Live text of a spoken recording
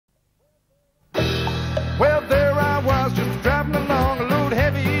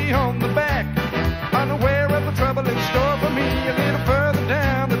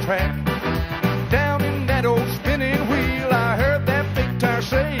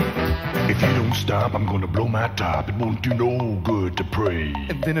top, I'm gonna blow my top. It won't do no good to pray.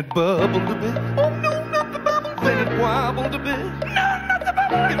 And then it bubbled a bit. Oh no, not the bubble. Then it wobbled a bit. No, not the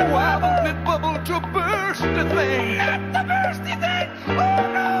bubble. It wobbled and it bubbled to burst the thing. Not the